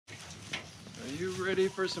you ready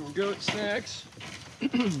for some goat snacks?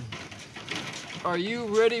 Are you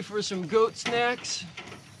ready for some goat snacks?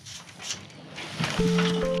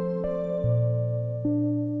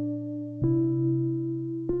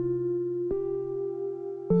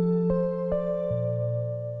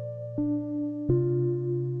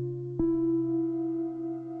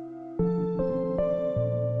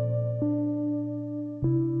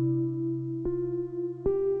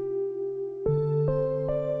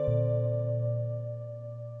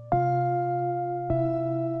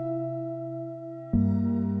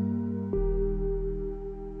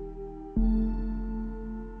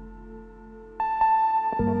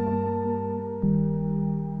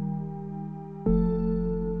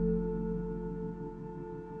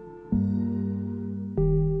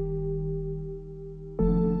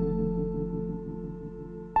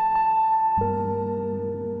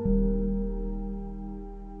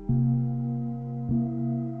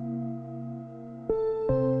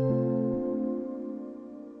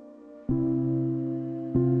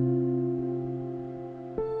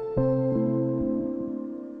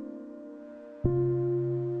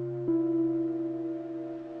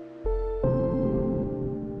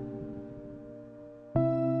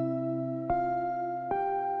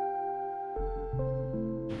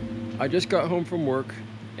 I just got home from work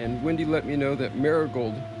and Wendy let me know that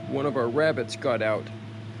Marigold, one of our rabbits, got out.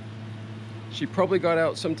 She probably got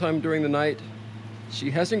out sometime during the night. She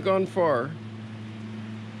hasn't gone far.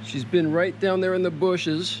 She's been right down there in the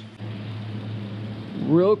bushes,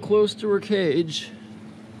 real close to her cage.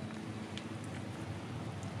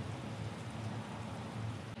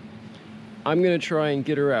 I'm gonna try and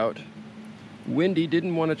get her out. Wendy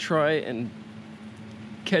didn't want to try and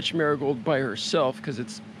catch Marigold by herself because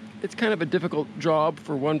it's kind of a difficult job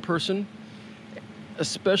for one person,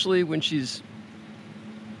 especially when she's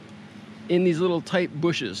in these little tight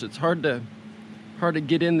bushes. It's hard to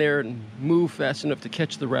get in there and move fast enough to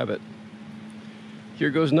catch the rabbit. Here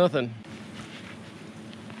goes nothing.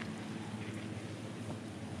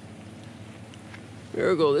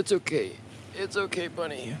 Marigold, it's okay. It's okay,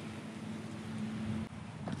 bunny.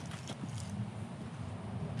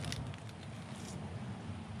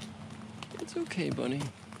 It's okay, bunny.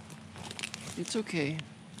 It's okay.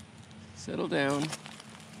 Settle down.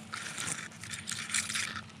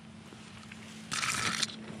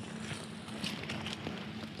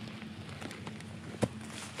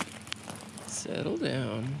 Settle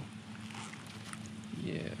down.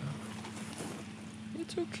 Yeah.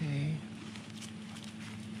 It's okay.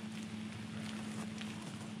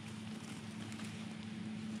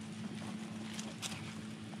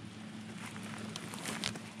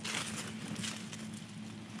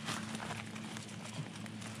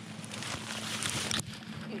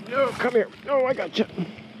 No, come here. Oh, I got you.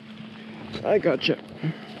 I got you.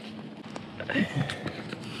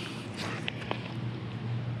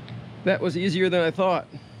 That was easier than I thought.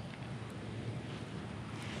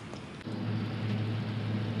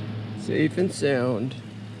 Safe and sound.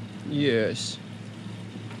 Yes.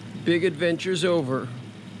 Big adventure's over.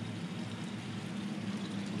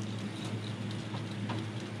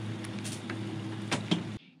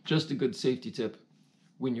 Just a good safety tip.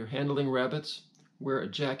 When you're handling rabbits, wear a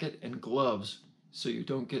jacket and gloves so you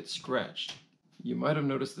don't get scratched. You might have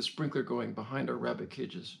noticed the sprinkler going behind our rabbit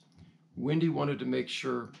cages. Wendy wanted to make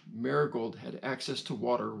sure Marigold had access to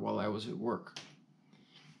water while I was at work.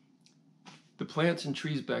 The plants and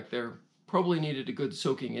trees back there probably needed a good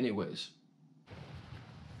soaking anyways.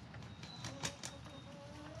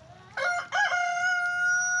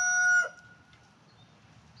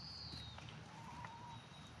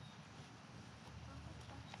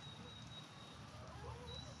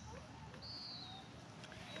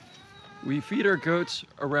 We feed our goats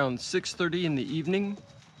around 6:30 in the evening.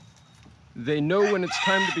 They know when it's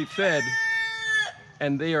time to be fed,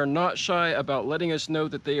 and they are not shy about letting us know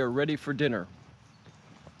that they are ready for dinner.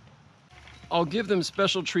 I'll give them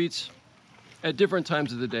special treats at different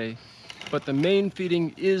times of the day, but the main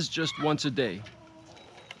feeding is just once a day.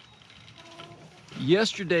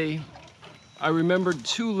 Yesterday, I remembered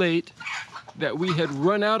too late that we had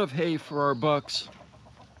run out of hay for our bucks.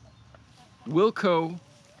 Wilco,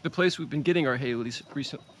 the place we've been getting our hay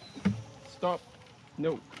recently. Stop.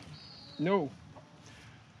 No. No.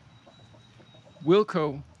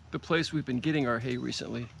 Wilco, the place we've been getting our hay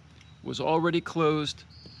recently, was already closed,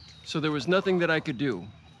 so there was nothing that I could do.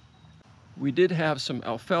 We did have some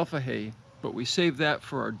alfalfa hay, but we saved that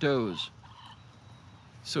for our does.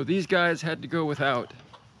 So these guys had to go without.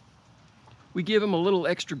 We gave them a little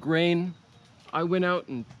extra grain. I went out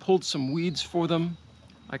and pulled some weeds for them.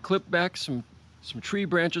 I clipped back some tree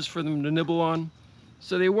branches for them to nibble on,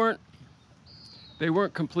 so they weren't They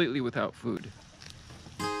weren't completely without food.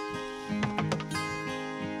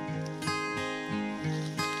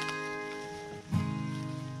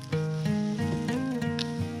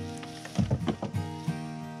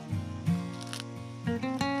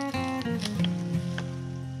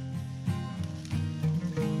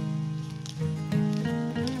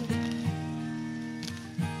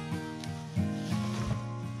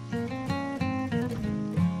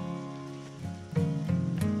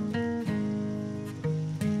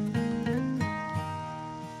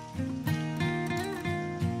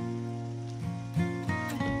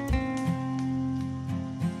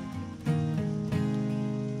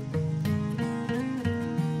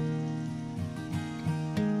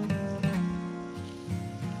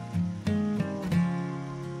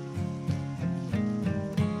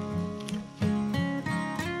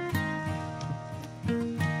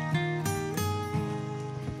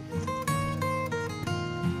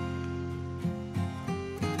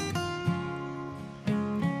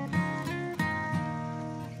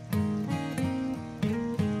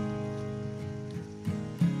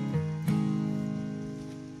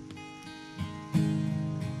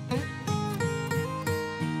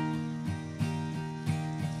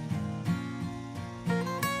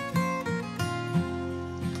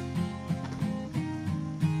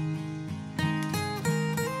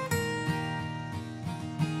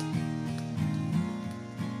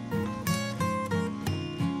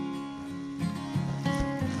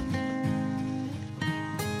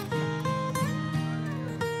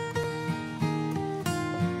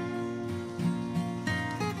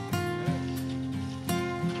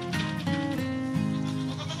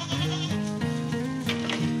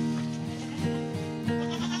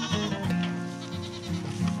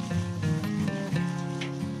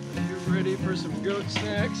 Ready for some goat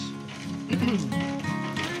snacks?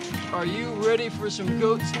 Are you ready for some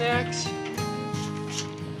goat snacks?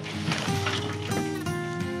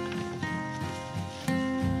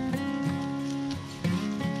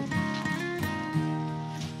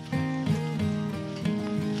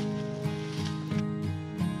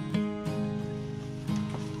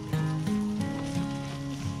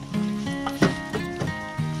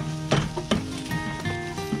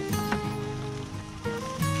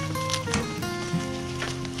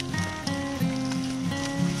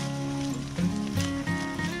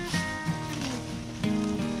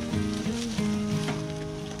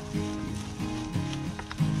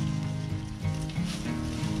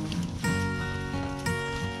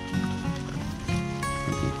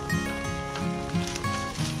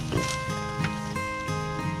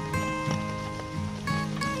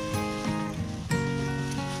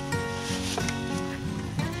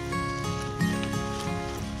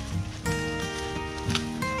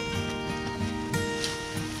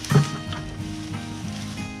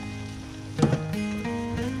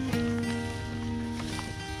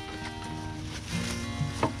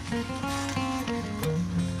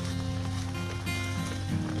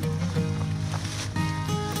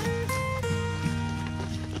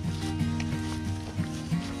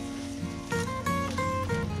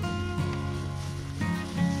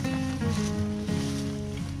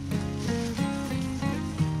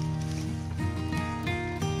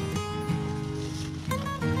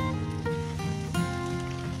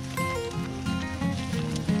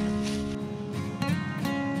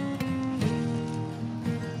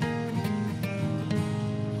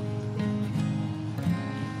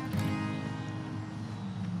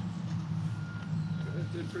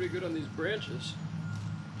 Did pretty good on these branches.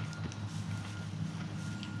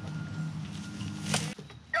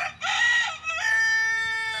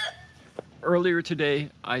 Earlier today,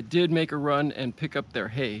 I did make a run and pick up their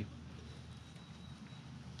hay.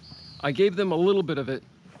 I gave them a little bit of it,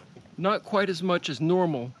 not quite as much as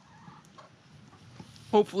normal.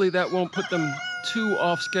 Hopefully that won't put them too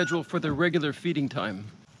off schedule for their regular feeding time.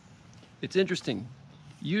 It's interesting.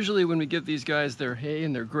 Usually when we give these guys their hay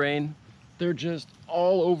and their grain, they're just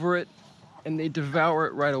all over it and they devour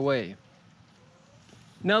it right away.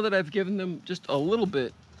 Now that I've given them just a little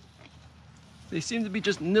bit, they seem to be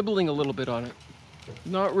just nibbling a little bit on it,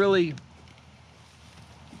 not really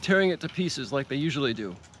tearing it to pieces like they usually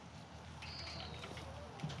do.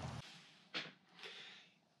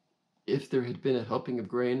 If there had been a helping of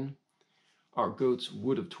grain, our goats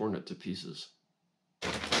would have torn it to pieces.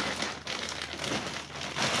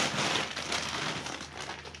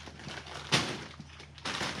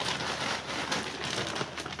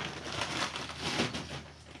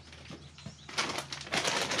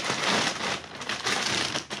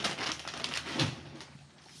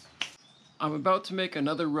 I'm about to make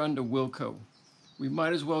another run to Wilco. We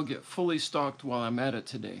might as well get fully stocked while I'm at it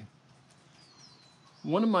today.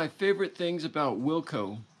 One of my favorite things about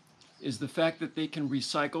Wilco is the fact that they can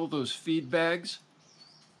recycle those feed bags.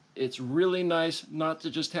 It's really nice not to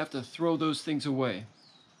just have to throw those things away.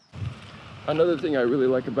 Another thing I really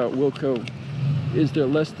like about Wilco is they're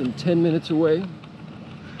less than 10 minutes away.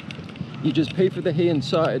 You just pay for the hay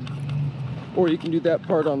inside, or you can do that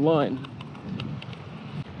part online.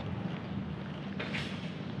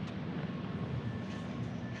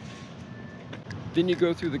 Then you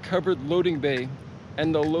go through the covered loading bay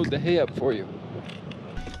and they'll load the hay up for you.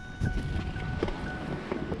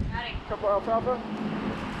 Couple alfalfa?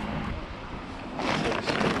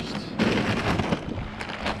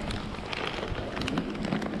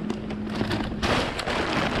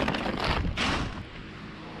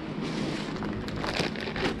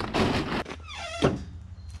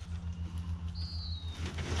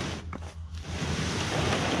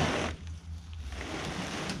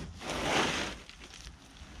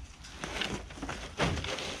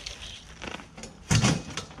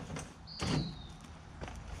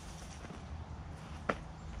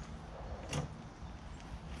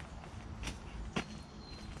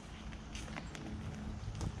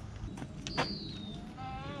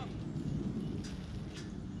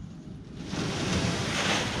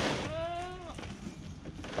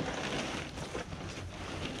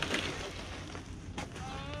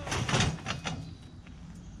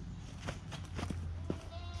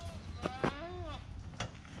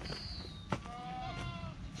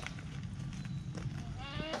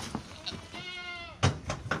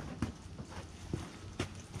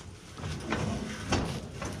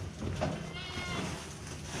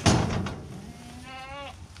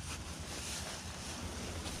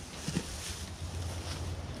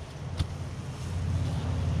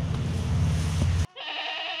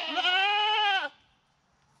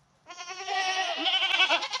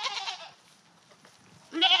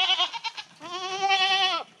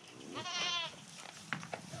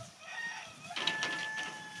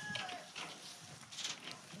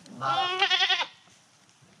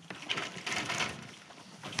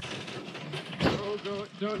 Oh,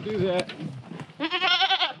 don't do that.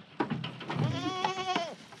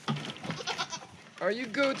 Are you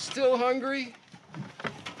goats still hungry?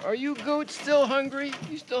 Are you goats still hungry?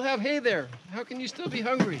 You still have hay there. How can you still be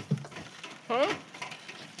hungry? Huh?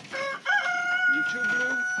 You too,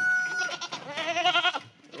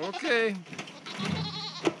 Blue? Okay.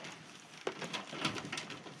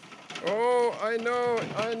 Oh, I know.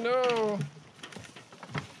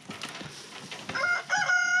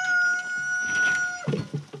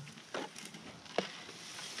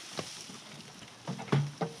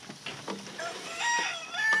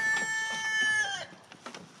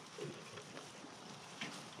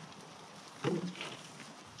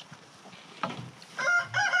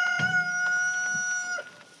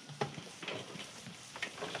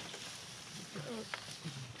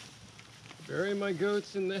 Bury my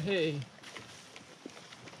goats in the hay.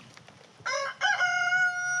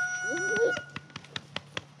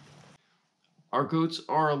 Our goats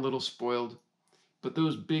are a little spoiled, but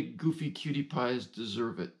those big goofy cutie pies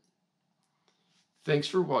deserve it. Thanks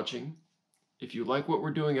for watching. If you like what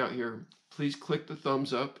we're doing out here, please click the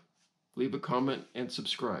thumbs up, leave a comment, and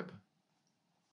subscribe.